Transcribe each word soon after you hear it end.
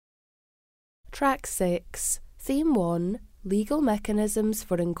Track 6, Theme 1, Legal Mechanisms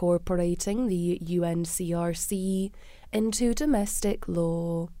for Incorporating the UNCRC into Domestic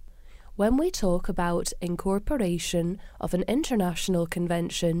Law. When we talk about incorporation of an international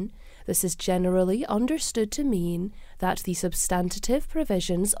convention, this is generally understood to mean that the substantive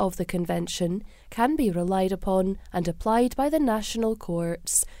provisions of the convention can be relied upon and applied by the national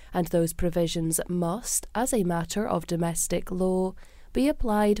courts, and those provisions must, as a matter of domestic law, be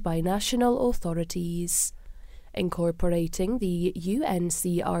applied by national authorities. Incorporating the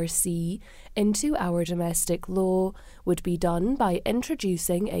UNCRC into our domestic law would be done by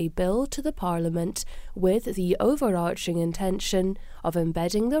introducing a bill to the Parliament with the overarching intention of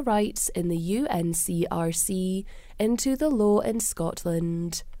embedding the rights in the UNCRC into the law in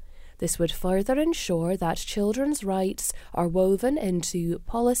Scotland. This would further ensure that children's rights are woven into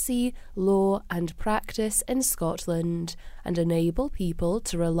policy, law and practice in Scotland and enable people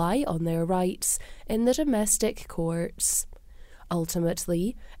to rely on their rights in the domestic courts.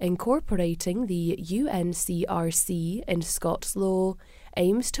 Ultimately, incorporating the UNCRC in Scots law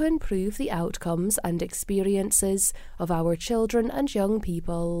aims to improve the outcomes and experiences of our children and young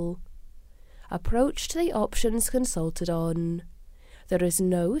people. Approach to the options consulted on. There is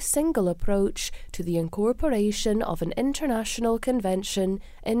no single approach to the incorporation of an international convention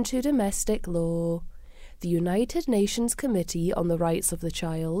into domestic law. The United Nations Committee on the Rights of the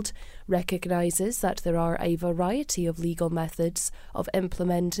Child recognises that there are a variety of legal methods of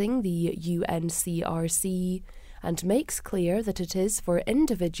implementing the UNCRC and makes clear that it is for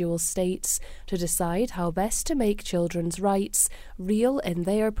individual states to decide how best to make children's rights real in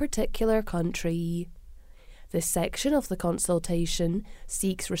their particular country. This section of the consultation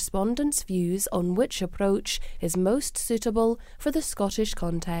seeks respondents' views on which approach is most suitable for the Scottish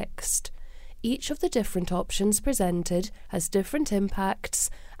context. Each of the different options presented has different impacts,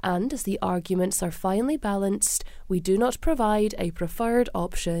 and as the arguments are finely balanced, we do not provide a preferred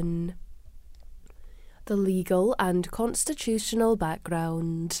option. The legal and constitutional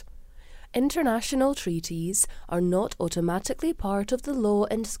background. International treaties are not automatically part of the law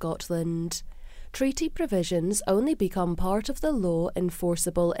in Scotland. Treaty provisions only become part of the law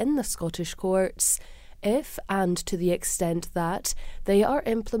enforceable in the Scottish courts if and to the extent that they are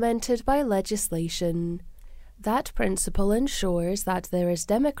implemented by legislation. That principle ensures that there is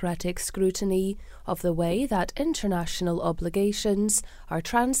democratic scrutiny of the way that international obligations are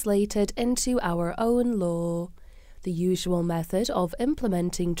translated into our own law. The usual method of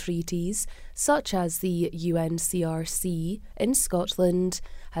implementing treaties, such as the UNCRC in Scotland,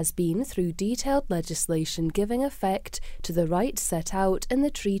 has been through detailed legislation giving effect to the rights set out in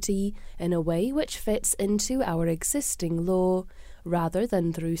the treaty in a way which fits into our existing law, rather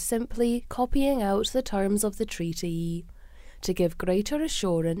than through simply copying out the terms of the treaty. To give greater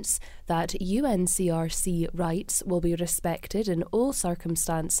assurance that UNCRC rights will be respected in all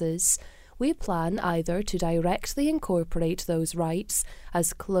circumstances, we plan either to directly incorporate those rights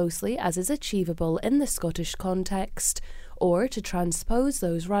as closely as is achievable in the Scottish context, or to transpose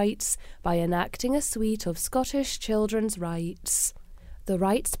those rights by enacting a suite of Scottish children's rights. The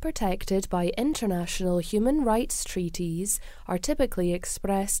rights protected by international human rights treaties are typically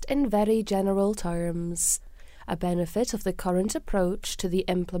expressed in very general terms. A benefit of the current approach to the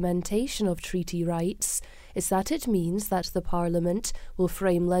implementation of treaty rights is that it means that the Parliament will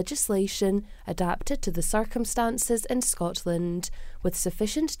frame legislation adapted to the circumstances in Scotland, with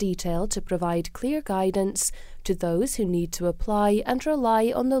sufficient detail to provide clear guidance to those who need to apply and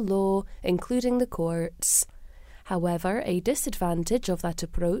rely on the law, including the courts. However, a disadvantage of that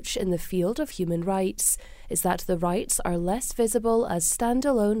approach in the field of human rights is that the rights are less visible as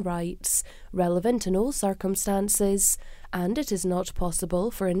standalone rights, relevant in all circumstances, and it is not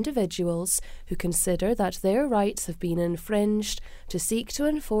possible for individuals who consider that their rights have been infringed to seek to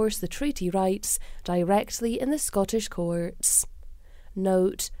enforce the treaty rights directly in the Scottish courts.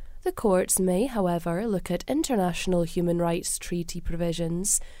 Note: the courts may, however, look at international human rights treaty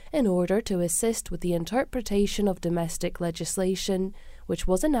provisions in order to assist with the interpretation of domestic legislation which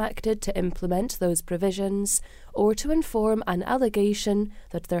was enacted to implement those provisions, or to inform an allegation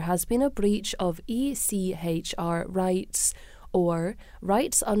that there has been a breach of ECHR rights, or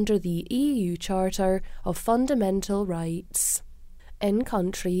rights under the EU Charter of Fundamental Rights. In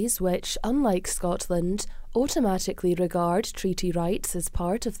countries which, unlike Scotland, automatically regard treaty rights as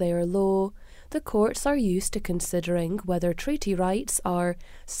part of their law, the courts are used to considering whether treaty rights are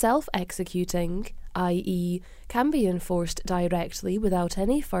self-executing, i.e., can be enforced directly without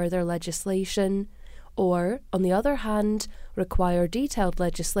any further legislation, or, on the other hand, require detailed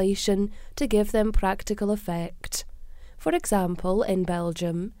legislation to give them practical effect. For example, in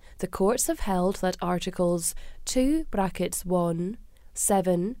Belgium, the courts have held that Articles 2(1),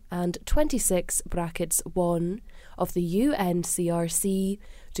 7 and 26(1) of the UNCRC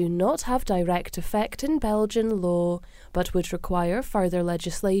do not have direct effect in Belgian law, but would require further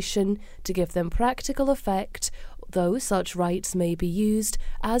legislation to give them practical effect, though such rights may be used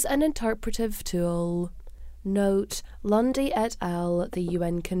as an interpretive tool. Note: Lundy et al., the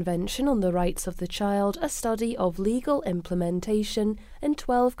UN Convention on the Rights of the Child, a study of legal implementation in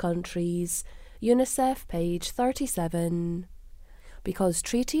 12 countries. UNICEF, page 37. Because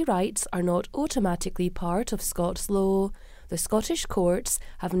treaty rights are not automatically part of Scots law, the Scottish courts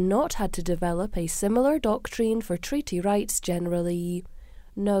have not had to develop a similar doctrine for treaty rights generally.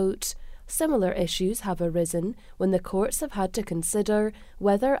 Note: Similar issues have arisen when the courts have had to consider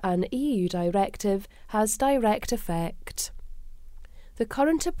whether an EU directive has direct effect. The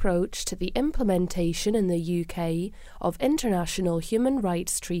current approach to the implementation in the UK of international human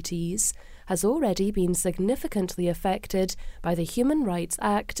rights treaties has already been significantly affected by the Human Rights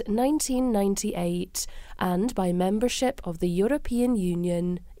Act 1998 and by membership of the European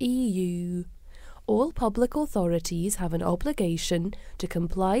Union, EU. All public authorities have an obligation to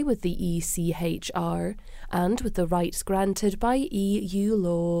comply with the ECHR and with the rights granted by EU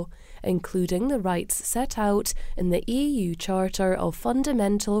law, including the rights set out in the EU Charter of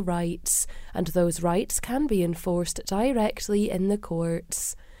Fundamental Rights, and those rights can be enforced directly in the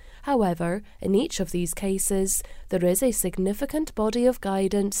courts. However, in each of these cases, there is a significant body of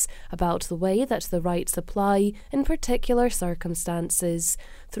guidance about the way that the rights apply in particular circumstances,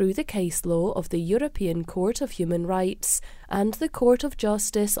 through the case law of the European Court of Human Rights and the Court of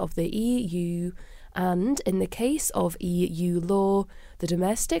Justice of the EU, and in the case of EU law, the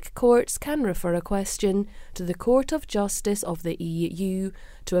domestic courts can refer a question to the Court of Justice of the EU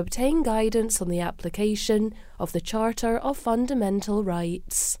to obtain guidance on the application of the Charter of Fundamental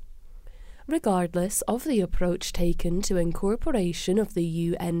Rights. Regardless of the approach taken to incorporation of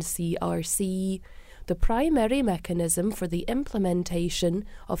the UNCRC, the primary mechanism for the implementation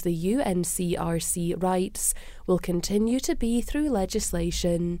of the UNCRC rights will continue to be through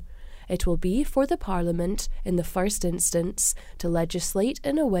legislation. It will be for the Parliament, in the first instance, to legislate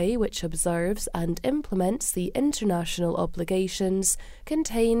in a way which observes and implements the international obligations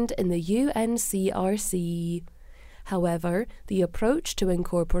contained in the UNCRC. However, the approach to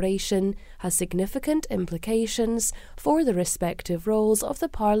incorporation has significant implications for the respective roles of the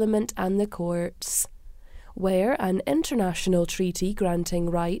Parliament and the courts. Where an international treaty granting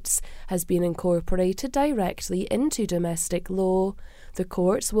rights has been incorporated directly into domestic law, the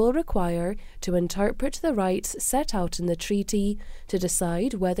courts will require to interpret the rights set out in the treaty to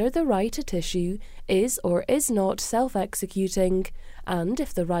decide whether the right at issue is or is not self-executing, and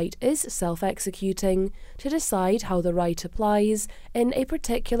if the right is self-executing, to decide how the right applies in a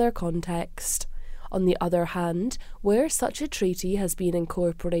particular context. On the other hand, where such a treaty has been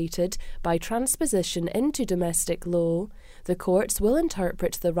incorporated by transposition into domestic law, the courts will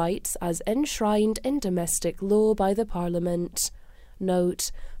interpret the rights as enshrined in domestic law by the Parliament.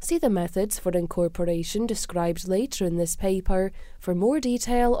 Note: see the methods for incorporation described later in this paper for more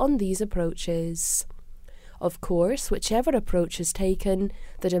detail on these approaches. Of course, whichever approach is taken,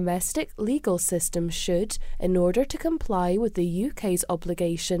 the domestic legal system should, in order to comply with the UK's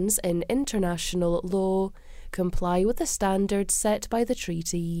obligations in international law, comply with the standards set by the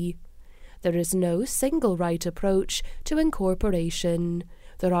treaty. There is no single right approach to incorporation.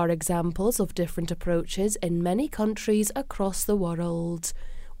 There are examples of different approaches in many countries across the world.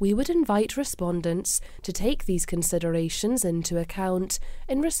 We would invite respondents to take these considerations into account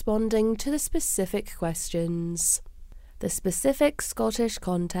in responding to the specific questions. The specific Scottish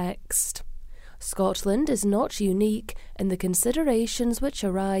context. Scotland is not unique in the considerations which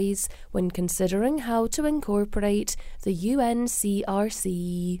arise when considering how to incorporate the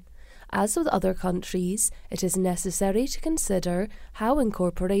UNCRC. As with other countries, it is necessary to consider how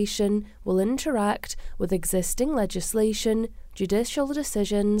incorporation will interact with existing legislation, judicial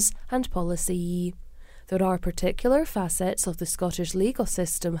decisions, and policy. There are particular facets of the Scottish legal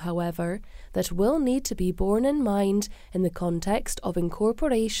system, however, that will need to be borne in mind in the context of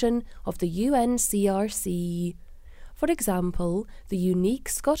incorporation of the UNCRC. For example, the unique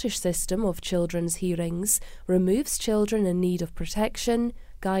Scottish system of children's hearings removes children in need of protection,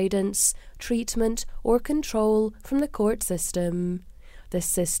 guidance, treatment, or control from the court system. This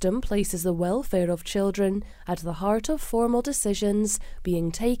system places the welfare of children at the heart of formal decisions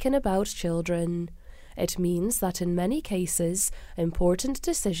being taken about children. It means that in many cases, important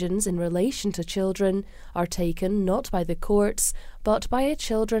decisions in relation to children are taken not by the courts, but by a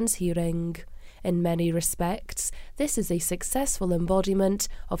children's hearing. In many respects, this is a successful embodiment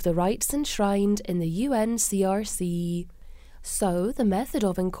of the rights enshrined in the UNCRC. So, the method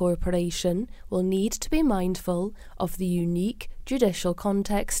of incorporation will need to be mindful of the unique judicial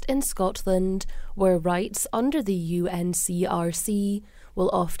context in Scotland, where rights under the UNCRC will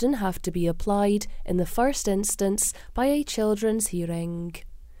often have to be applied in the first instance by a children's hearing.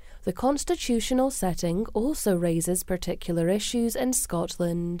 The constitutional setting also raises particular issues in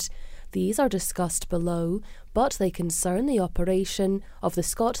Scotland. These are discussed below, but they concern the operation of the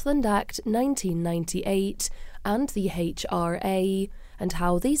Scotland Act 1998 and the HRA, and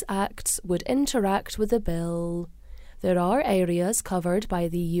how these acts would interact with the bill. There are areas covered by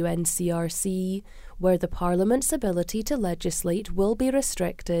the UNCRC where the Parliament's ability to legislate will be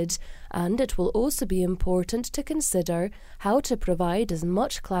restricted, and it will also be important to consider how to provide as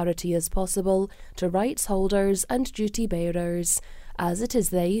much clarity as possible to rights holders and duty bearers, as it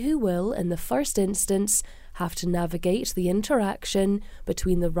is they who will, in the first instance, have to navigate the interaction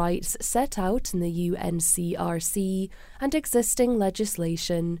between the rights set out in the UNCRC and existing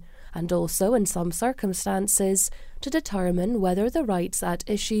legislation, and also, in some circumstances, to determine whether the rights at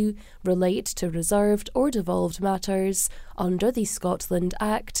issue relate to reserved or devolved matters under the Scotland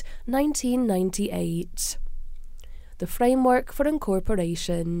Act 1998. The framework for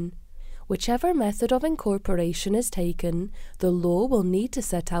incorporation. Whichever method of incorporation is taken, the law will need to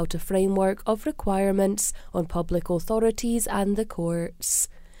set out a framework of requirements on public authorities and the courts.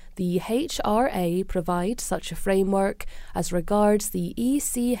 The HRA provides such a framework as regards the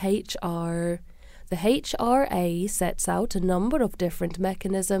ECHR. The HRA sets out a number of different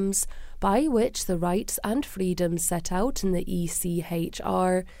mechanisms by which the rights and freedoms set out in the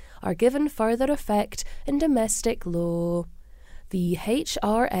ECHR are given further effect in domestic law. The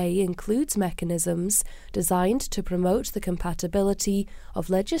HRA includes mechanisms designed to promote the compatibility of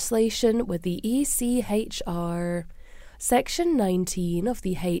legislation with the ECHR. Section 19 of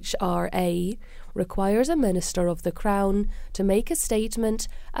the HRA requires a Minister of the Crown to make a statement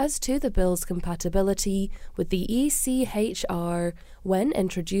as to the bill's compatibility with the ECHR when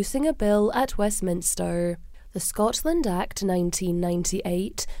introducing a bill at Westminster. The Scotland Act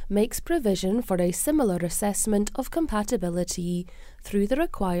 1998 makes provision for a similar assessment of compatibility through the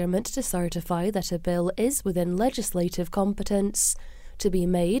requirement to certify that a bill is within legislative competence, to be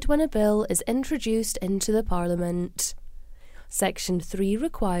made when a bill is introduced into the Parliament. Section 3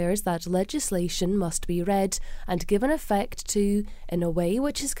 requires that legislation must be read and given effect to in a way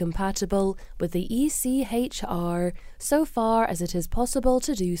which is compatible with the ECHR so far as it is possible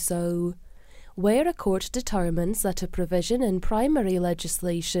to do so. Where a court determines that a provision in primary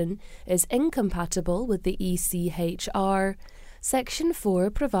legislation is incompatible with the ECHR, Section 4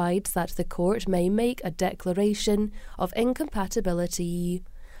 provides that the court may make a declaration of incompatibility.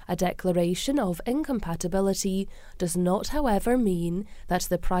 A declaration of incompatibility does not, however, mean that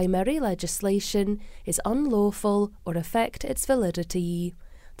the primary legislation is unlawful or affect its validity.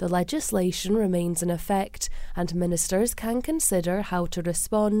 The legislation remains in effect, and ministers can consider how to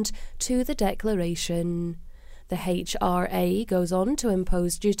respond to the declaration. The HRA goes on to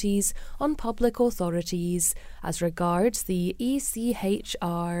impose duties on public authorities as regards the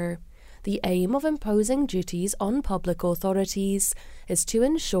ECHR. The aim of imposing duties on public authorities is to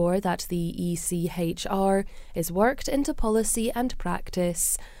ensure that the ECHR is worked into policy and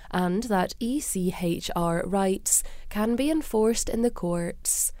practice, and that ECHR rights can be enforced in the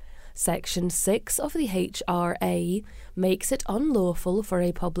courts. Section 6 of the HRA makes it unlawful for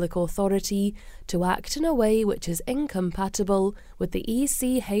a public authority to act in a way which is incompatible with the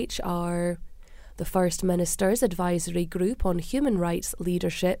ECHR. The First Minister's Advisory Group on Human Rights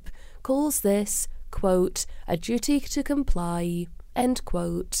Leadership calls this, quote, a duty to comply, end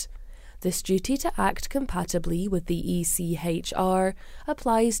quote. This duty to act compatibly with the ECHR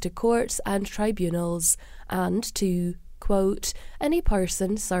applies to courts and tribunals and to, quote, any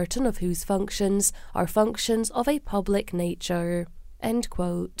person certain of whose functions are functions of a public nature, end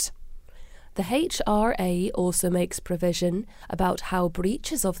quote. The HRA also makes provision about how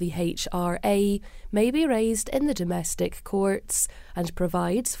breaches of the HRA may be raised in the domestic courts and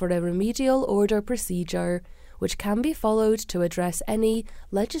provides for a remedial order procedure which can be followed to address any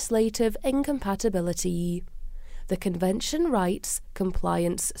legislative incompatibility. The Convention Rights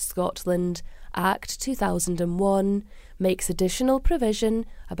Compliance Scotland Act 2001 makes additional provision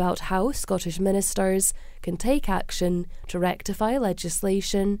about how Scottish ministers can take action to rectify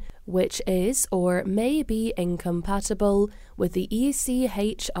legislation which is or may be incompatible with the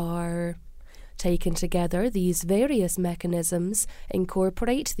ECHR. Taken together, these various mechanisms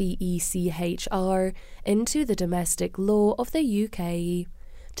incorporate the ECHR into the domestic law of the UK.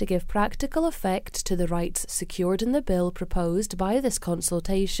 to give practical effect to the rights secured in the bill proposed by this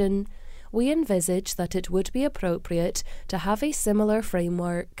consultation, we envisage that it would be appropriate to have a similar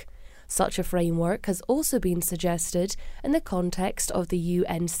framework. Such a framework has also been suggested in the context of the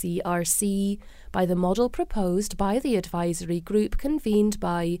UNCRC by the model proposed by the advisory group convened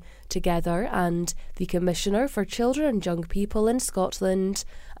by Together and the Commissioner for Children and Young People in Scotland,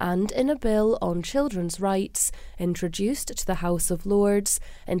 and in a bill on children's rights introduced to the House of Lords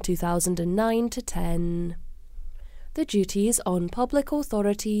in 2009-10. The duties on public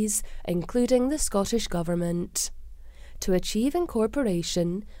authorities, including the Scottish Government. To achieve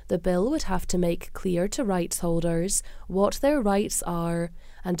incorporation, the bill would have to make clear to rights holders what their rights are,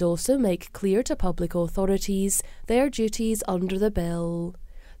 and also make clear to public authorities their duties under the bill.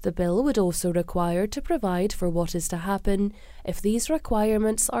 The bill would also require to provide for what is to happen if these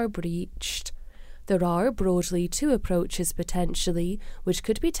requirements are breached. There are broadly two approaches potentially which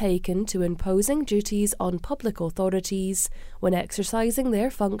could be taken to imposing duties on public authorities when exercising their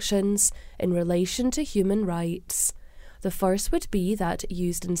functions in relation to human rights. The first would be that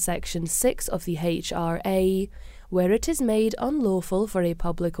used in Section 6 of the HRA, where it is made unlawful for a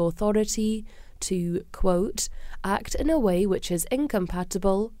public authority to, quote, act in a way which is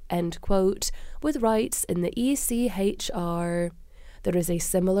incompatible, end quote, with rights in the ECHR. There is a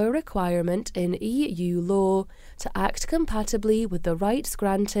similar requirement in EU law to act compatibly with the rights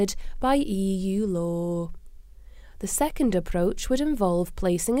granted by EU law. The second approach would involve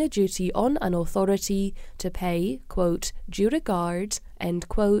placing a duty on an authority to pay, quote, due regard, end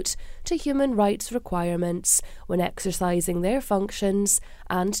quote, to human rights requirements when exercising their functions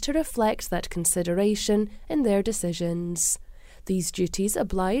and to reflect that consideration in their decisions. These duties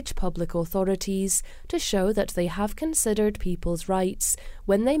oblige public authorities to show that they have considered people's rights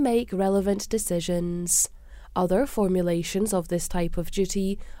when they make relevant decisions. Other formulations of this type of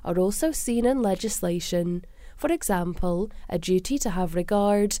duty are also seen in legislation. For example, a duty to have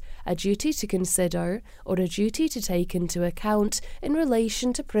regard, a duty to consider, or a duty to take into account in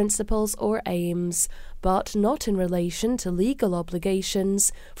relation to principles or aims, but not in relation to legal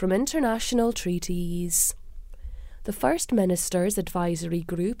obligations from international treaties. The First Minister's Advisory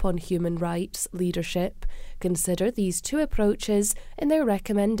Group on Human Rights Leadership consider these two approaches in their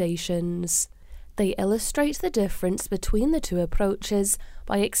recommendations. They illustrate the difference between the two approaches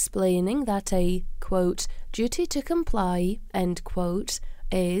by explaining that a, quote, duty to comply, end quote,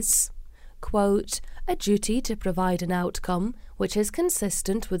 is, quote, a duty to provide an outcome which is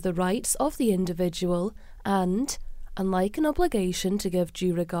consistent with the rights of the individual and, unlike an obligation to give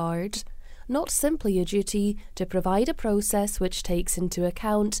due regard, not simply a duty to provide a process which takes into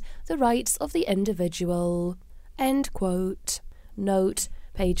account the rights of the individual, end quote. Note,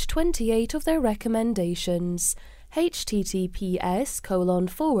 page 28 of their recommendations,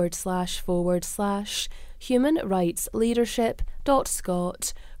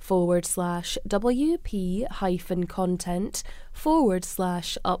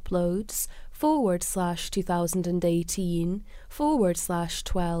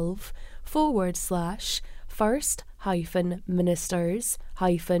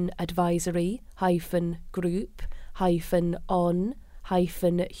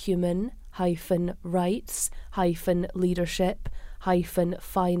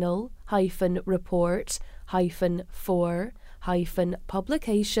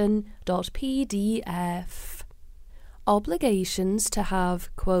 Obligations to have,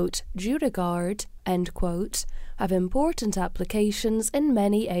 quote, due regard, end quote, have important applications in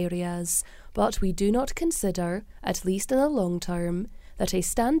many areas, but we do not consider, at least in the long term, that a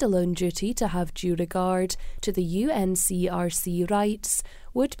standalone duty to have due regard to the UNCRC rights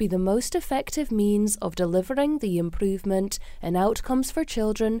would be the most effective means of delivering the improvement in outcomes for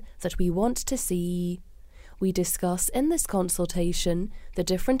children that we want to see. We discuss in this consultation the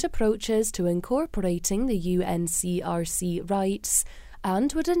different approaches to incorporating the UNCRC rights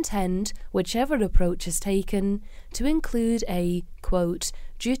and would intend, whichever approach is taken, to include a, quote,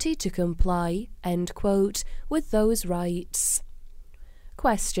 duty to comply, end quote, with those rights.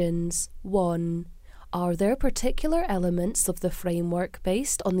 Questions. 1. Are there particular elements of the framework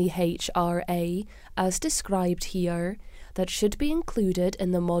based on the HRA, as described here, that should be included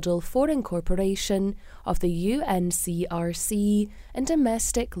in the model for incorporation of the UNCRC in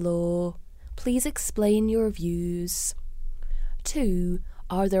domestic law? Please explain your views. 2.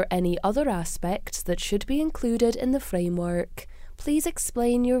 Are there any other aspects that should be included in the framework? Please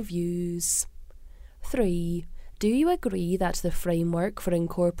explain your views. 3. Do you agree that the framework for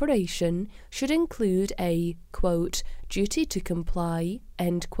incorporation should include a, quote, duty to comply,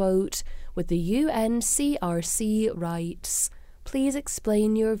 end quote, with the UNCRC rights? Please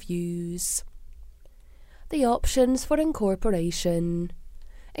explain your views. The options for incorporation.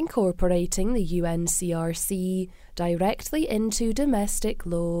 Incorporating the UNCRC directly into domestic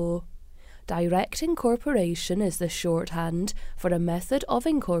law. Direct incorporation is the shorthand for a method of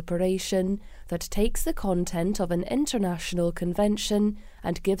incorporation that takes the content of an international convention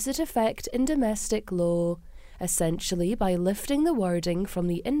and gives it effect in domestic law, essentially by lifting the wording from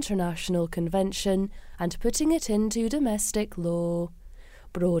the international convention and putting it into domestic law.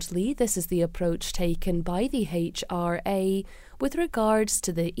 Broadly, this is the approach taken by the HRA with regards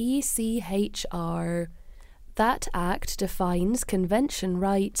to the ECHR. That Act defines convention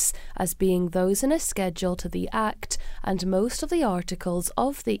rights as being those in a schedule to the Act, and most of the articles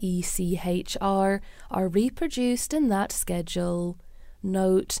of the ECHR are reproduced in that schedule.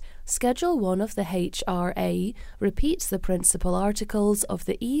 Note, Schedule 1 of the HRA repeats the principal articles of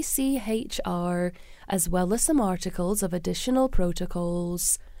the ECHR, as well as some articles of additional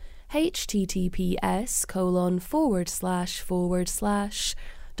protocols.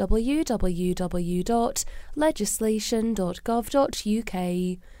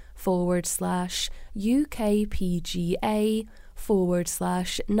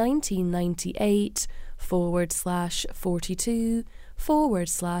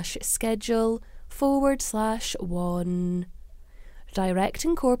 Direct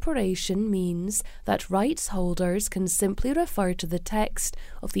incorporation means that rights holders can simply refer to the text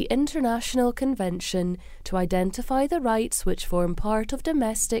of the International Convention to identify the rights which form part of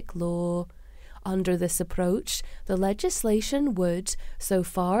domestic law. Under this approach, the legislation would, so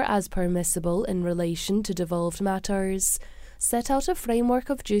far as permissible in relation to devolved matters, set out a framework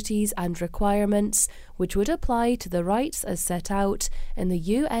of duties and requirements which would apply to the rights as set out in the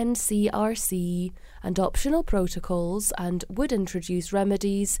UNCRC and optional protocols, and would introduce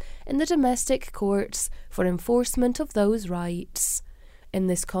remedies in the domestic courts for enforcement of those rights. In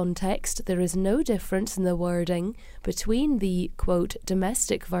this context, there is no difference in the wording between the, quote,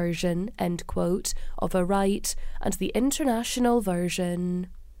 domestic version, end quote, of a right and the international version.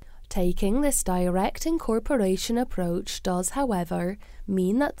 Taking this direct incorporation approach does, however,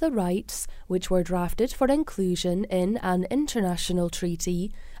 mean that the rights, which were drafted for inclusion in an international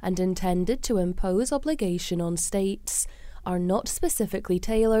treaty and intended to impose obligation on states, are not specifically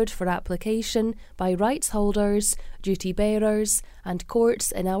tailored for application by rights holders, duty bearers, and courts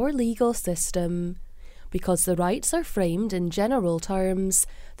in our legal system. Because the rights are framed in general terms,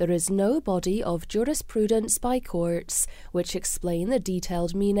 there is no body of jurisprudence by courts which explain the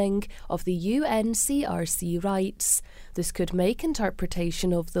detailed meaning of the UNCRC rights. This could make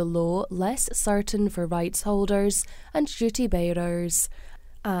interpretation of the law less certain for rights holders and duty bearers,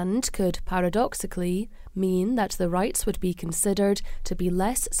 and could paradoxically mean that the rights would be considered to be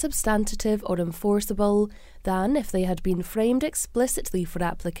less substantive or enforceable than if they had been framed explicitly for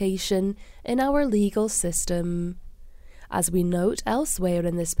application in our legal system. As we note elsewhere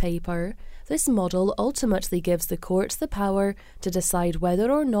in this paper, this model ultimately gives the courts the power to decide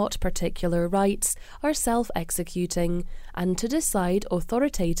whether or not particular rights are self-executing, and to decide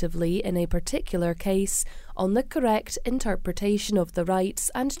authoritatively in a particular case on the correct interpretation of the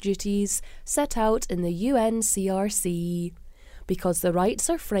rights and duties set out in the UNCRC. Because the rights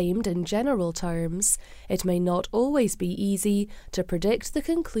are framed in general terms, it may not always be easy to predict the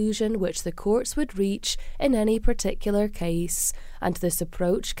conclusion which the courts would reach in any particular case, and this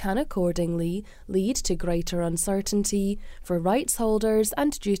approach can accordingly lead to greater uncertainty for rights holders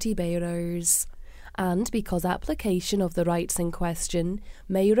and duty bearers. And because application of the rights in question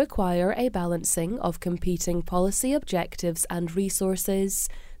may require a balancing of competing policy objectives and resources,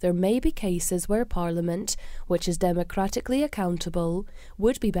 there may be cases where Parliament, which is democratically accountable,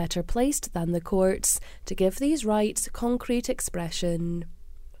 would be better placed than the courts to give these rights concrete expression.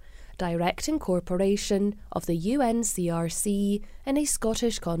 Direct incorporation of the UNCRC in a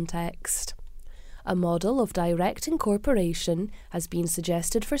Scottish context. A model of direct incorporation has been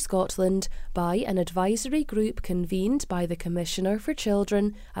suggested for Scotland by an advisory group convened by the Commissioner for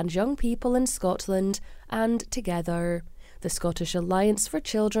Children and Young People in Scotland and Together, the Scottish Alliance for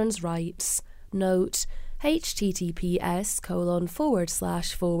Children's Rights. Note,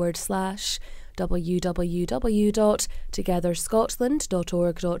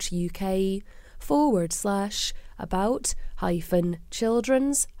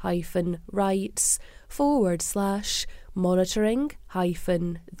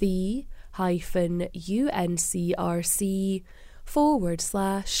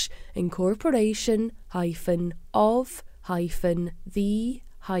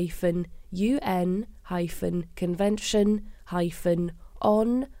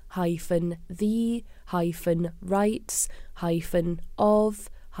 rights of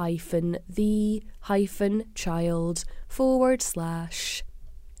the child /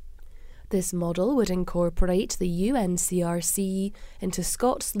 This model would incorporate the UNCRC into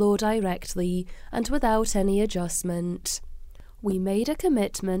Scots law directly and without any adjustment. We made a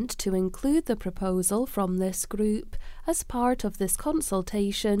commitment to include the proposal from this group as part of this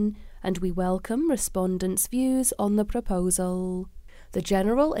consultation, and we welcome respondents' views on the proposal. The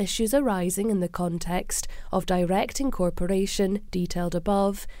general issues arising in the context of direct incorporation detailed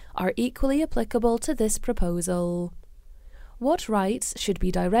above are equally applicable to this proposal. What rights should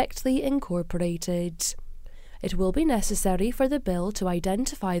be directly incorporated? It will be necessary for the bill to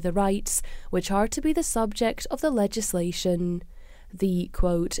identify the rights which are to be the subject of the legislation. The,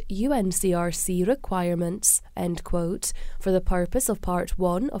 quote, UNCRC requirements, end quote, for the purpose of Part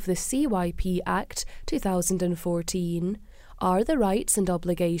 1 of the CYP Act 2014 are the rights and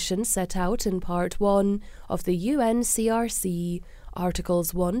obligations set out in Part 1 of the UNCRC,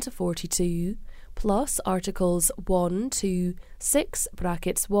 Articles 1 to 42, plus Articles 1 to 6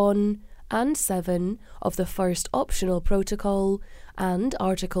 brackets 1 and 7 of the first optional protocol and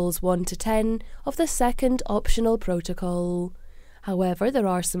Articles 1 to 10 of the second optional protocol. However, there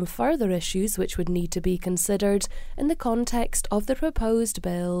are some further issues which would need to be considered in the context of the proposed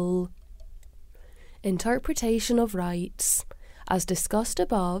bill. Interpretation of rights. As discussed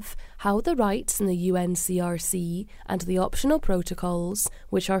above, how the rights in the UNCRC and the optional protocols,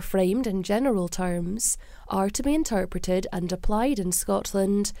 which are framed in general terms, are to be interpreted and applied in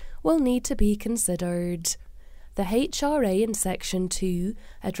Scotland will need to be considered. The HRA in Section 2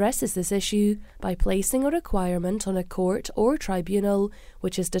 addresses this issue by placing a requirement on a court or tribunal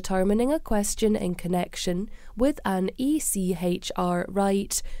which is determining a question in connection with an ECHR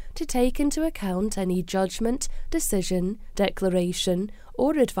right to take into account any judgment, decision, declaration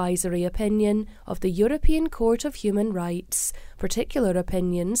or advisory opinion of the European Court of Human Rights, particular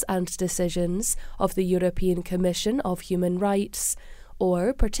opinions and decisions of the European Commission of Human Rights,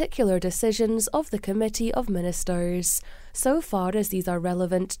 or particular decisions of the Committee of Ministers, so far as these are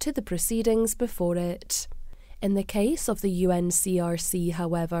relevant to the proceedings before it. In the case of the UNCRC,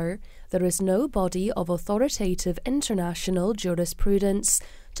 however, there is no body of authoritative international jurisprudence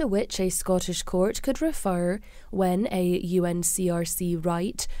to which a Scottish court could refer when a UNCRC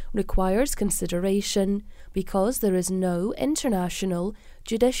right requires consideration, because there is no international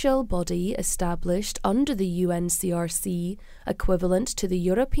judicial body established under the UNCRC equivalent to the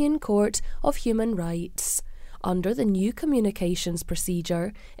European Court of Human Rights. Under the new communications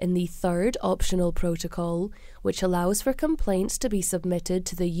procedure in the third optional protocol, which allows for complaints to be submitted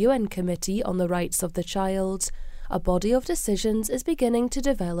to the UN Committee on the Rights of the Child, a body of decisions is beginning to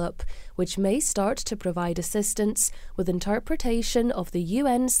develop, which may start to provide assistance with interpretation of the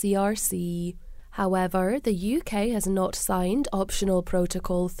UNCRC. However, the UK has not signed Optional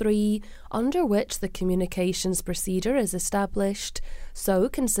Protocol 3, under which the communications procedure is established, so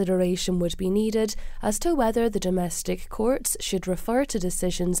consideration would be needed as to whether the domestic courts should refer to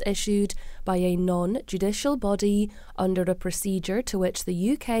decisions issued by a non-judicial body under a procedure to which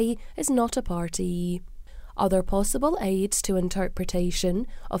the UK is not a party. Other possible aids to interpretation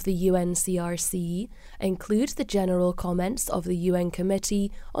of the UNCRC include the general comments of the UN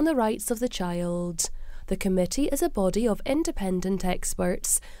Committee on the Rights of the Child. The committee is a body of independent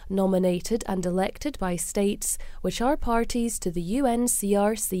experts nominated and elected by states which are parties to the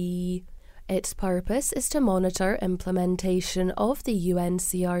UNCRC. Its purpose is to monitor implementation of the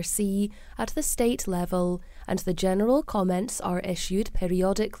UNCRC at the state level, and the general comments are issued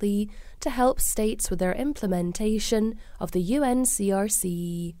periodically to help states with their implementation of the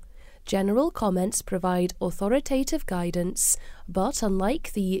UNCRC. General comments provide authoritative guidance, but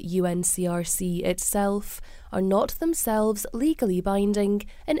unlike the UNCRC itself, are not themselves legally binding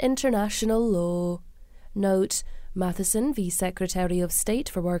in international law. Note: Matheson v Secretary of State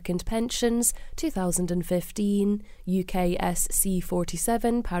for Work and Pensions, 2015, UKSC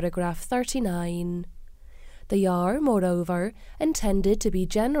 47, paragraph 39. They are, moreover, intended to be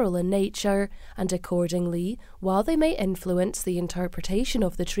general in nature, and accordingly, while they may influence the interpretation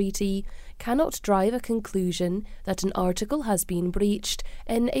of the treaty, cannot drive a conclusion that an article has been breached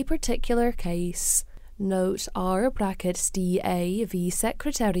in a particular case. Note R(DA) v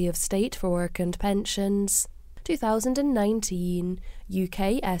Secretary of State for Work and Pensions, 2019,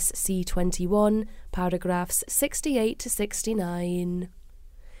 UKSC 21, paragraphs 68 to 69.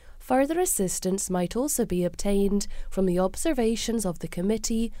 Further assistance might also be obtained from the observations of the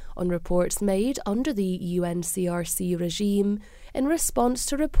Committee on reports made under the UNCRC regime in response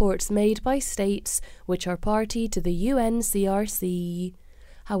to reports made by states which are party to the UNCRC.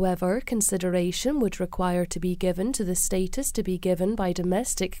 However, consideration would require to be given to the status to be given by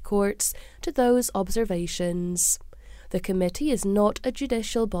domestic courts to those observations. The committee is not a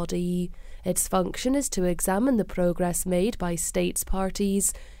judicial body. Its function is to examine the progress made by states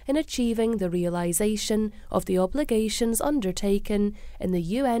parties in achieving the realisation of the obligations undertaken in the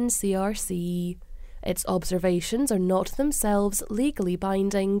UNCRC. Its observations are not themselves legally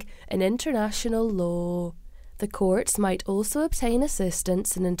binding in international law. The courts might also obtain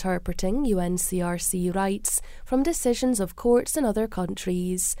assistance in interpreting UNCRC rights from decisions of courts in other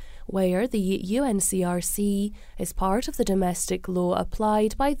countries, where the UNCRC is part of the domestic law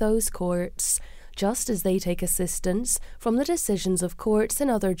applied by those courts, just as they take assistance from the decisions of courts in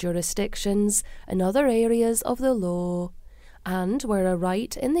other jurisdictions and other areas of the law, and where a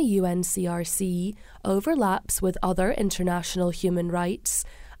right in the UNCRC overlaps with other international human rights,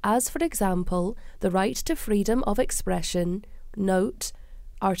 as for example the right to freedom of expression, note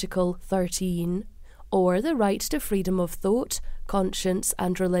Article 13, or the right to freedom of thought, conscience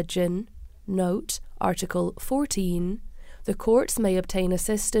and religion, note Article 14, the courts may obtain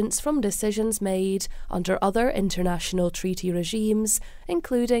assistance from decisions made under other international treaty regimes,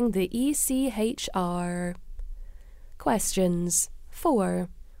 including the ECHR. Questions. 4.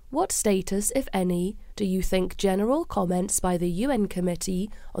 What status, if any, do you think general comments by the UN Committee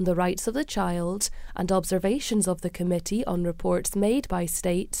on the Rights of the Child and observations of the Committee on reports made by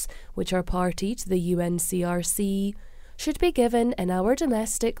states which are party to the UNCRC should be given in our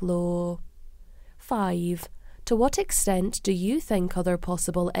domestic law? 5. To what extent do you think other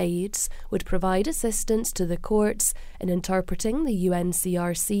possible aids would provide assistance to the courts in interpreting the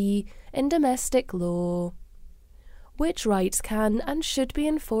UNCRC in domestic law? Which rights can and should be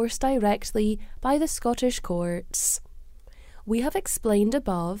enforced directly by the Scottish courts? We have explained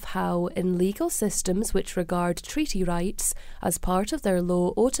above how, in legal systems which regard treaty rights as part of their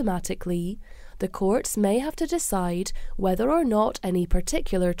law automatically, the courts may have to decide whether or not any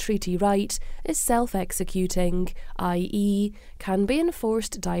particular treaty right is self-executing, i.e., can be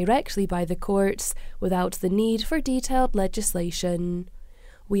enforced directly by the courts without the need for detailed legislation.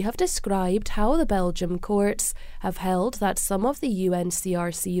 We have described how the Belgium courts have held that some of the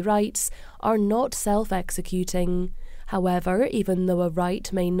UNCRC rights are not self-executing. However, even though a right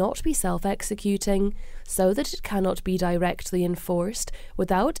may not be self-executing, so that it cannot be directly enforced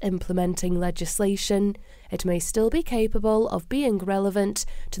without implementing legislation, it may still be capable of being relevant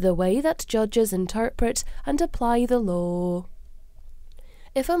to the way that judges interpret and apply the law.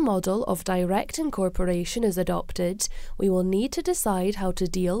 If a model of direct incorporation is adopted, we will need to decide how to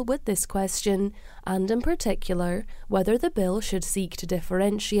deal with this question, and in particular, whether the bill should seek to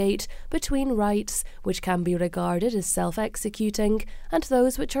differentiate between rights which can be regarded as self-executing and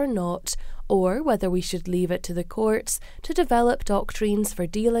those which are not, or whether we should leave it to the courts to develop doctrines for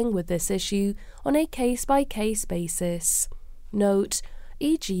dealing with this issue on a case-by-case basis. Note,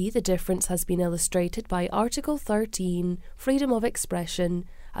 e.g., the difference has been illustrated by Article 13, Freedom of Expression,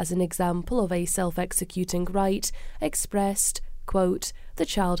 as an example of a self-executing right expressed, quote, the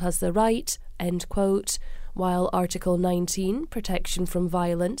child has the right, end quote, while Article 19, Protection from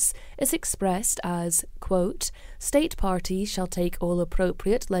Violence, is expressed as, quote, state parties shall take all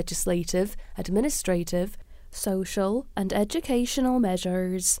appropriate legislative, administrative, social and educational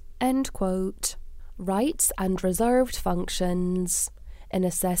measures, end quote. Rights and reserved functions. In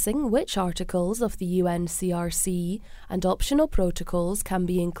assessing which articles of the UNCRC and optional protocols can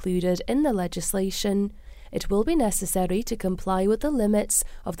be included in the legislation, it will be necessary to comply with the limits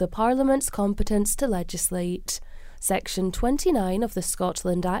of the Parliament's competence to legislate. Section 29 of the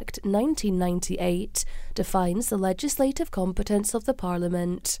Scotland Act 1998 defines the legislative competence of the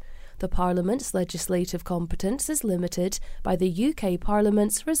Parliament. The Parliament's legislative competence is limited by the UK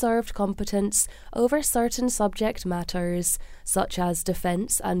Parliament's reserved competence over certain subject matters, such as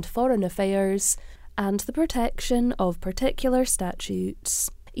defence and foreign affairs, and the protection of particular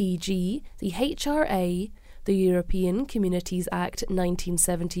statutes, e.g. the HRA, the European Communities Act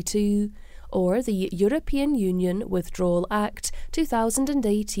 1972, or the European Union Withdrawal Act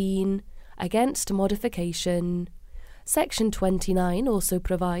 2018, against modification. Section 29 also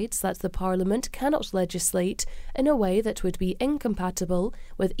provides that the Parliament cannot legislate in a way that would be incompatible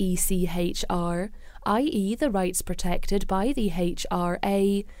with ECHR, i.e. the rights protected by the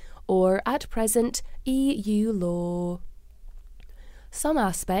HRA, or at present EU law. Some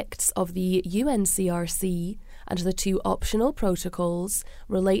aspects of the UNCRC and the two optional protocols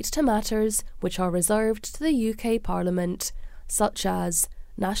relate to matters which are reserved to the UK Parliament, such as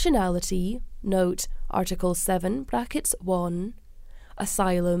nationality, note Article 7, brackets 1,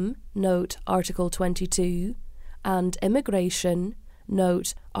 asylum, note Article 22, and immigration,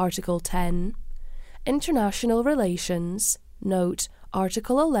 note Article 10. International relations, note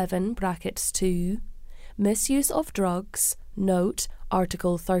Article 11 brackets 2. Misuse of drugs, note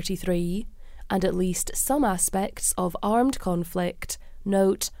Article 33. And at least some aspects of armed conflict,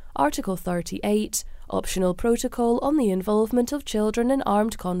 note Article 38, Optional Protocol on the Involvement of Children in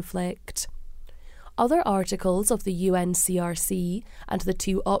Armed Conflict. Other articles of the UNCRC and the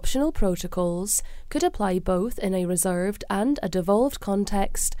two optional protocols could apply both in a reserved and a devolved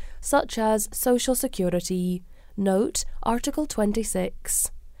context, such as social security. Note Article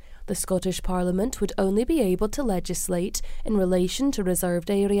 26. The Scottish Parliament would only be able to legislate in relation to reserved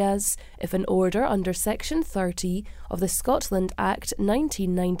areas if an order under Section 30 of the Scotland Act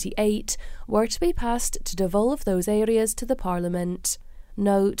 1998 were to be passed to devolve those areas to the Parliament.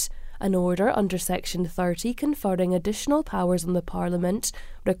 Note, an order under Section 30 conferring additional powers on the Parliament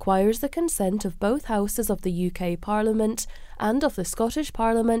requires the consent of both houses of the UK Parliament and of the Scottish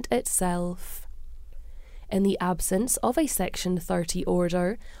Parliament itself. In the absence of a Section 30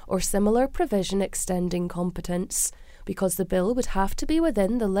 order or similar provision extending competence, because the bill would have to be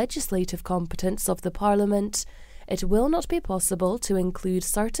within the legislative competence of the Parliament, it will not be possible to include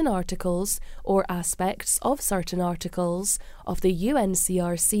certain articles or aspects of certain articles of the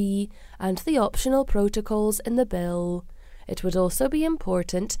UNCRC and the optional protocols in the bill. It would also be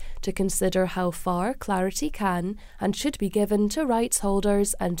important to consider how far clarity can and should be given to rights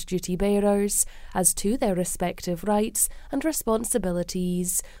holders and duty bearers as to their respective rights and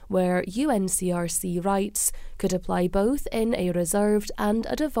responsibilities, where UNCRC rights could apply both in a reserved and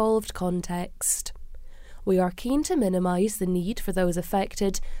a devolved context. We are keen to minimise the need for those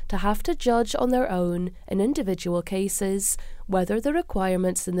affected to have to judge on their own, in individual cases, whether the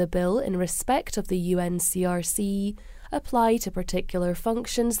requirements in the bill in respect of the UNCRC apply to particular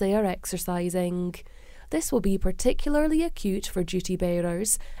functions they are exercising. This will be particularly acute for duty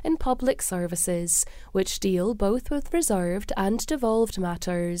bearers in public services, which deal both with reserved and devolved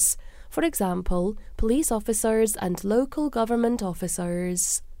matters, for example, police officers and local government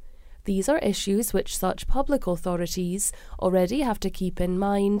officers. These are issues which such public authorities already have to keep in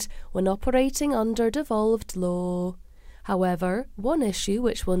mind when operating under devolved law. However, one issue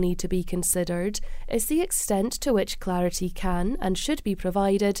which will need to be considered is the extent to which clarity can and should be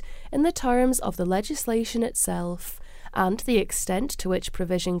provided in the terms of the legislation itself, and the extent to which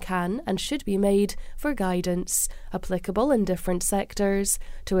provision can and should be made for guidance, applicable in different sectors,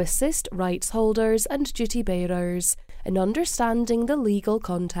 to assist rights holders and duty bearers in understanding the legal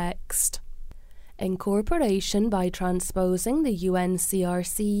context. Incorporation by transposing the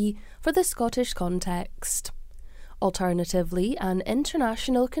UNCRC for the Scottish context. Alternatively, an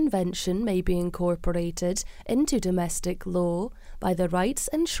international convention may be incorporated into domestic law by the rights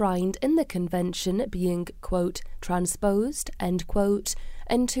enshrined in the convention being, quote, transposed, end quote,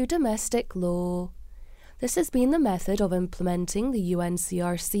 into domestic law. This has been the method of implementing the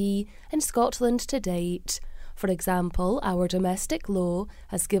UNCRC in Scotland to date. For example, our domestic law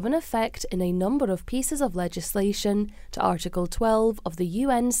has given effect in a number of pieces of legislation to Article 12 of the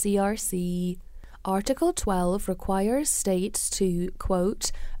UNCRC. Article 12 requires states to,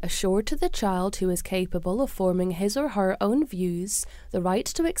 quote, assure to the child who is capable of forming his or her own views the right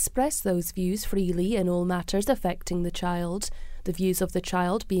to express those views freely in all matters affecting the child, the views of the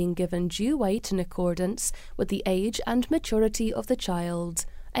child being given due weight in accordance with the age and maturity of the child,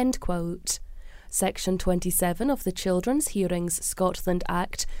 end quote. Section 27 of the Children's Hearings Scotland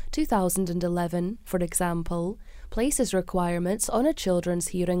Act 2011, for example, places requirements on a children's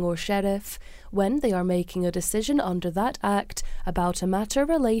hearing or sheriff when they are making a decision under that Act about a matter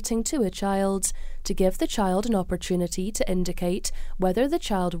relating to a child, to give the child an opportunity to indicate whether the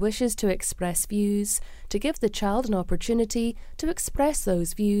child wishes to express views, to give the child an opportunity to express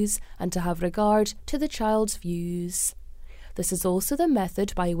those views and to have regard to the child's views. This is also the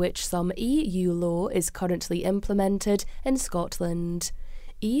method by which some EU law is currently implemented in Scotland.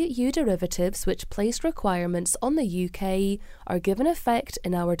 EU derivatives which place requirements on the UK are given effect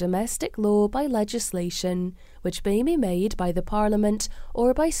in our domestic law by legislation, which may be made by the Parliament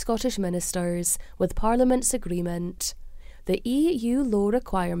or by Scottish ministers, with Parliament's agreement. The EU law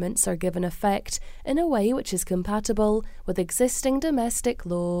requirements are given effect in a way which is compatible with existing domestic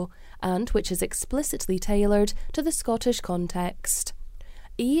law and which is explicitly tailored to the Scottish context.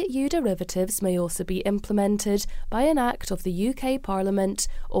 EU derivatives may also be implemented by an Act of the UK Parliament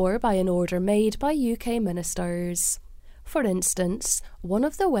or by an order made by UK ministers. For instance, one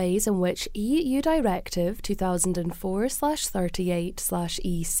of the ways in which EU Directive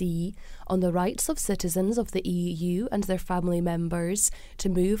 2004/38/EC on the rights of citizens of the EU and their family members to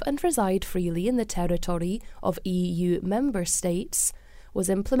move and reside freely in the territory of EU member states was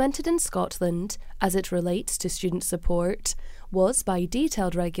implemented in Scotland as it relates to student support was by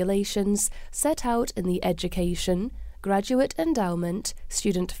detailed regulations set out in the Education, Graduate Endowment,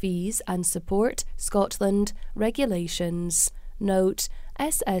 Student Fees and Support Scotland Regulations, note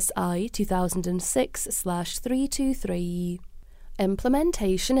SSI 2006/323.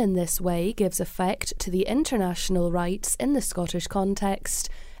 Implementation in this way gives effect to the international rights in the Scottish context,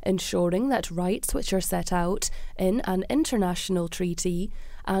 ensuring that rights which are set out in an international treaty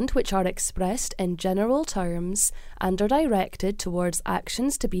and which are expressed in general terms and are directed towards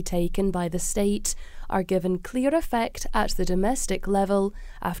actions to be taken by the state are given clear effect at the domestic level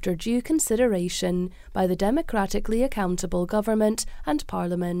after due consideration by the democratically accountable government and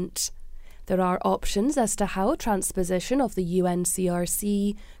parliament. There are options as to how transposition of the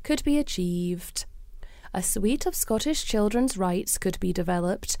UNCRC could be achieved. A suite of Scottish children's rights could be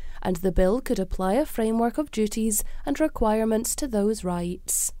developed, and the bill could apply a framework of duties and requirements to those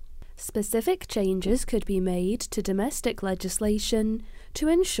rights. Specific changes could be made to domestic legislation to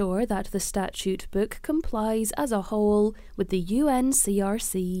ensure that the statute book complies as a whole with the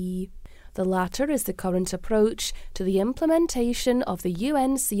UNCRC. The latter is the current approach to the implementation of the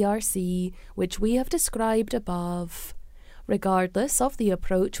UNCRC, which we have described above. Regardless of the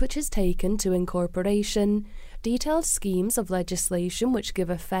approach which is taken to incorporation, detailed schemes of legislation which give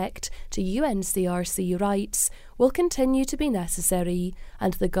effect to UNCRC rights will continue to be necessary,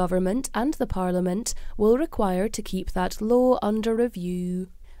 and the Government and the Parliament will require to keep that law under review.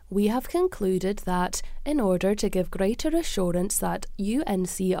 We have concluded that, in order to give greater assurance that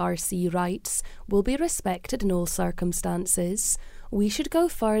UNCRC rights will be respected in all circumstances, we should go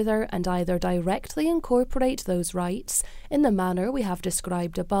further and either directly incorporate those rights in the manner we have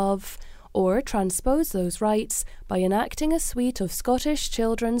described above, or transpose those rights by enacting a suite of Scottish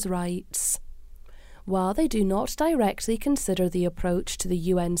children's rights. While they do not directly consider the approach to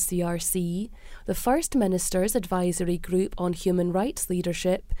the UNCRC, the First Minister's Advisory Group on Human Rights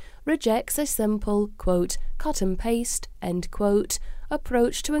Leadership rejects a simple, quote, cut and paste, end quote,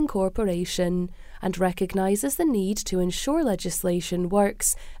 approach to incorporation and recognises the need to ensure legislation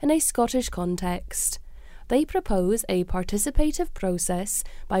works in a Scottish context. They propose a participative process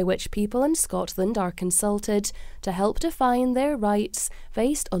by which people in Scotland are consulted to help define their rights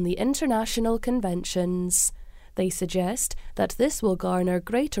based on the international conventions. They suggest that this will garner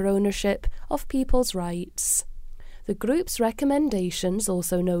greater ownership of people's rights. The group's recommendations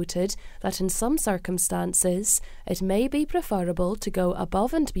also noted that in some circumstances it may be preferable to go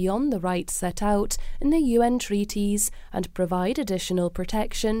above and beyond the rights set out in the UN treaties and provide additional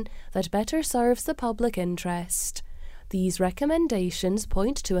protection that better serves the public interest. These recommendations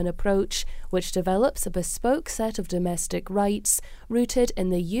point to an approach which develops a bespoke set of domestic rights rooted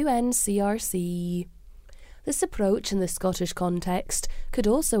in the UNCRC. This approach in the Scottish context could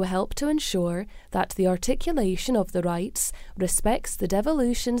also help to ensure that the articulation of the rights respects the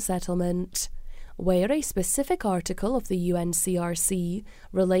devolution settlement. Where a specific article of the UNCRC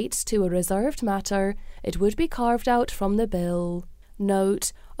relates to a reserved matter, it would be carved out from the bill.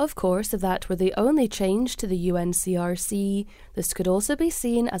 Note, of course, if that were the only change to the UNCRC, this could also be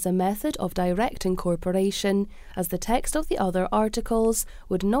seen as a method of direct incorporation, as the text of the other articles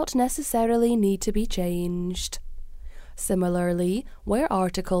would not necessarily need to be changed. Similarly, where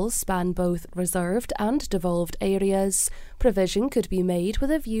articles span both reserved and devolved areas, provision could be made with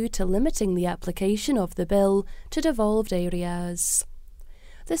a view to limiting the application of the bill to devolved areas.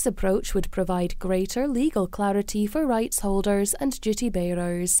 This approach would provide greater legal clarity for rights holders and duty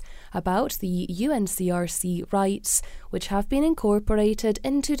bearers about the UNCRC rights which have been incorporated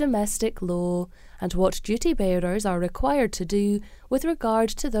into domestic law and what duty bearers are required to do with regard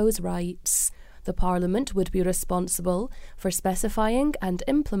to those rights. The Parliament would be responsible for specifying and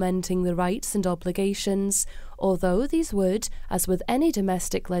implementing the rights and obligations, although these would, as with any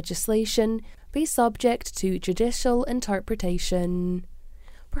domestic legislation, be subject to judicial interpretation.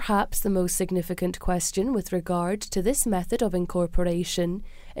 Perhaps the most significant question with regard to this method of incorporation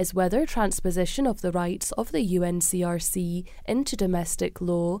is whether transposition of the rights of the UNCRC into domestic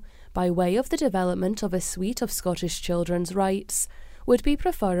law by way of the development of a suite of Scottish children's rights would be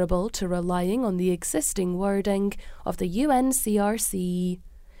preferable to relying on the existing wording of the UNCRC.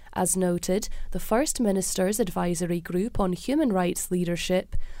 As noted, the First Minister's Advisory Group on Human Rights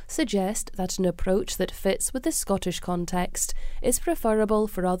Leadership suggest that an approach that fits with the Scottish context is preferable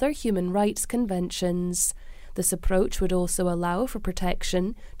for other human rights conventions. This approach would also allow for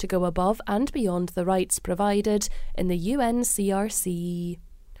protection to go above and beyond the rights provided in the UNCRC.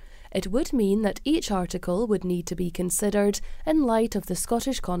 It would mean that each article would need to be considered in light of the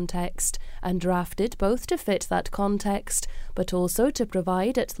Scottish context and drafted both to fit that context, but also to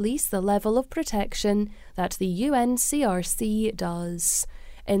provide at least the level of protection that the UNCRC does.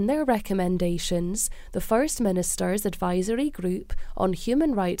 In their recommendations, the First Minister's Advisory Group on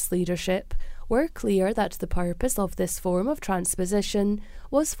Human Rights Leadership were clear that the purpose of this form of transposition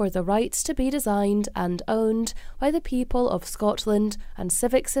was for the rights to be designed and owned by the people of Scotland and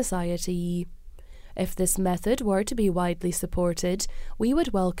civic society. If this method were to be widely supported, we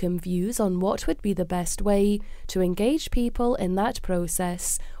would welcome views on what would be the best way to engage people in that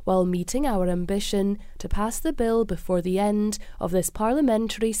process while meeting our ambition to pass the bill before the end of this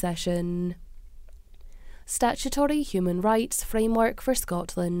parliamentary session. Statutory Human Rights Framework for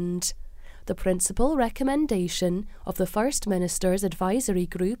Scotland. The principal recommendation of the First Minister's Advisory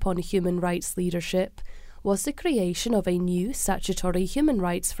Group on Human Rights Leadership was the creation of a new statutory human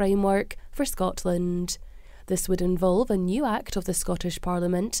rights framework for Scotland. This would involve a new Act of the Scottish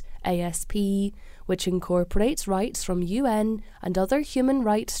Parliament, ASP, which incorporates rights from UN and other human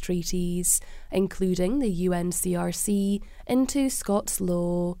rights treaties, including the UNCRC, into Scots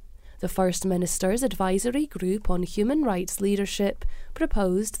law. The First Minister's Advisory Group on Human Rights Leadership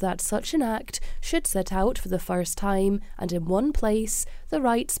proposed that such an act should set out for the first time and in one place the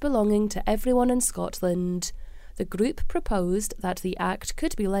rights belonging to everyone in Scotland. The group proposed that the act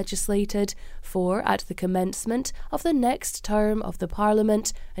could be legislated for at the commencement of the next term of the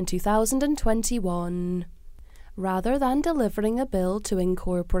Parliament in 2021. Rather than delivering a bill to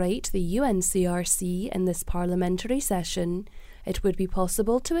incorporate the UNCRC in this parliamentary session, it would be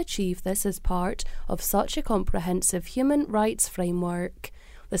possible to achieve this as part of such a comprehensive human rights framework.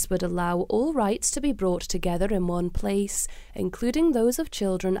 This would allow all rights to be brought together in one place, including those of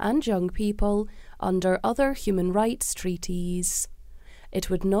children and young people, under other human rights treaties. It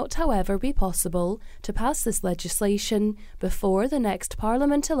would not, however, be possible to pass this legislation before the next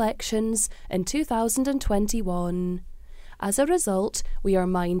Parliament elections in 2021. As a result, we are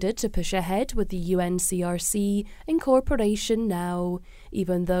minded to push ahead with the UNCRC incorporation now,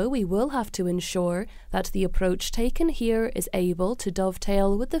 even though we will have to ensure that the approach taken here is able to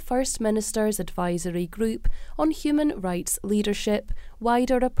dovetail with the First Minister's Advisory Group on Human Rights Leadership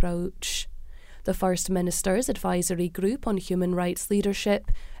wider approach. The First Minister's Advisory Group on Human Rights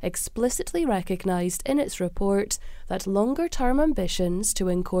Leadership explicitly recognised in its report that longer-term ambitions to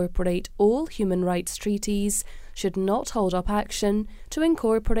incorporate all human rights treaties should not hold up action to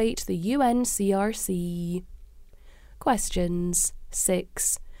incorporate the UNCRC. Questions.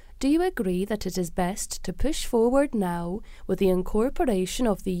 6. Do you agree that it is best to push forward now with the incorporation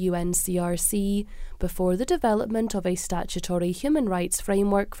of the UNCRC before the development of a statutory human rights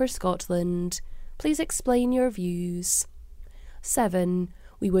framework for Scotland? Please explain your views. 7.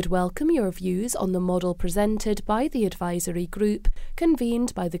 We would welcome your views on the model presented by the advisory group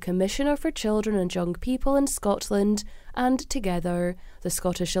convened by the Commissioner for Children and Young People in Scotland and Together, the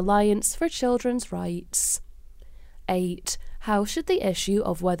Scottish Alliance for Children's Rights. 8. How should the issue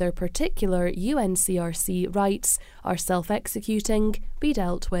of whether particular UNCRC rights are self-executing be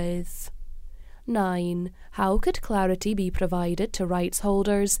dealt with? 9. How could clarity be provided to rights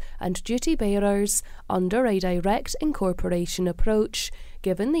holders and duty bearers under a direct incorporation approach,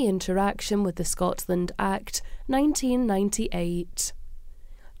 given the interaction with the Scotland Act 1998?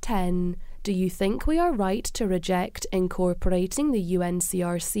 10. Do you think we are right to reject incorporating the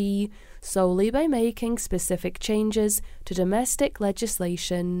UNCRC solely by making specific changes to domestic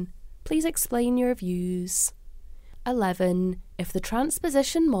legislation? Please explain your views. 11. If the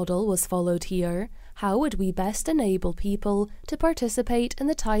transposition model was followed here, how would we best enable people to participate in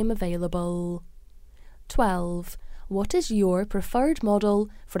the time available? 12. What is your preferred model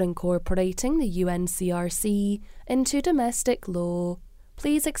for incorporating the UNCRC into domestic law?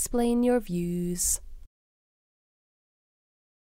 Please explain your views.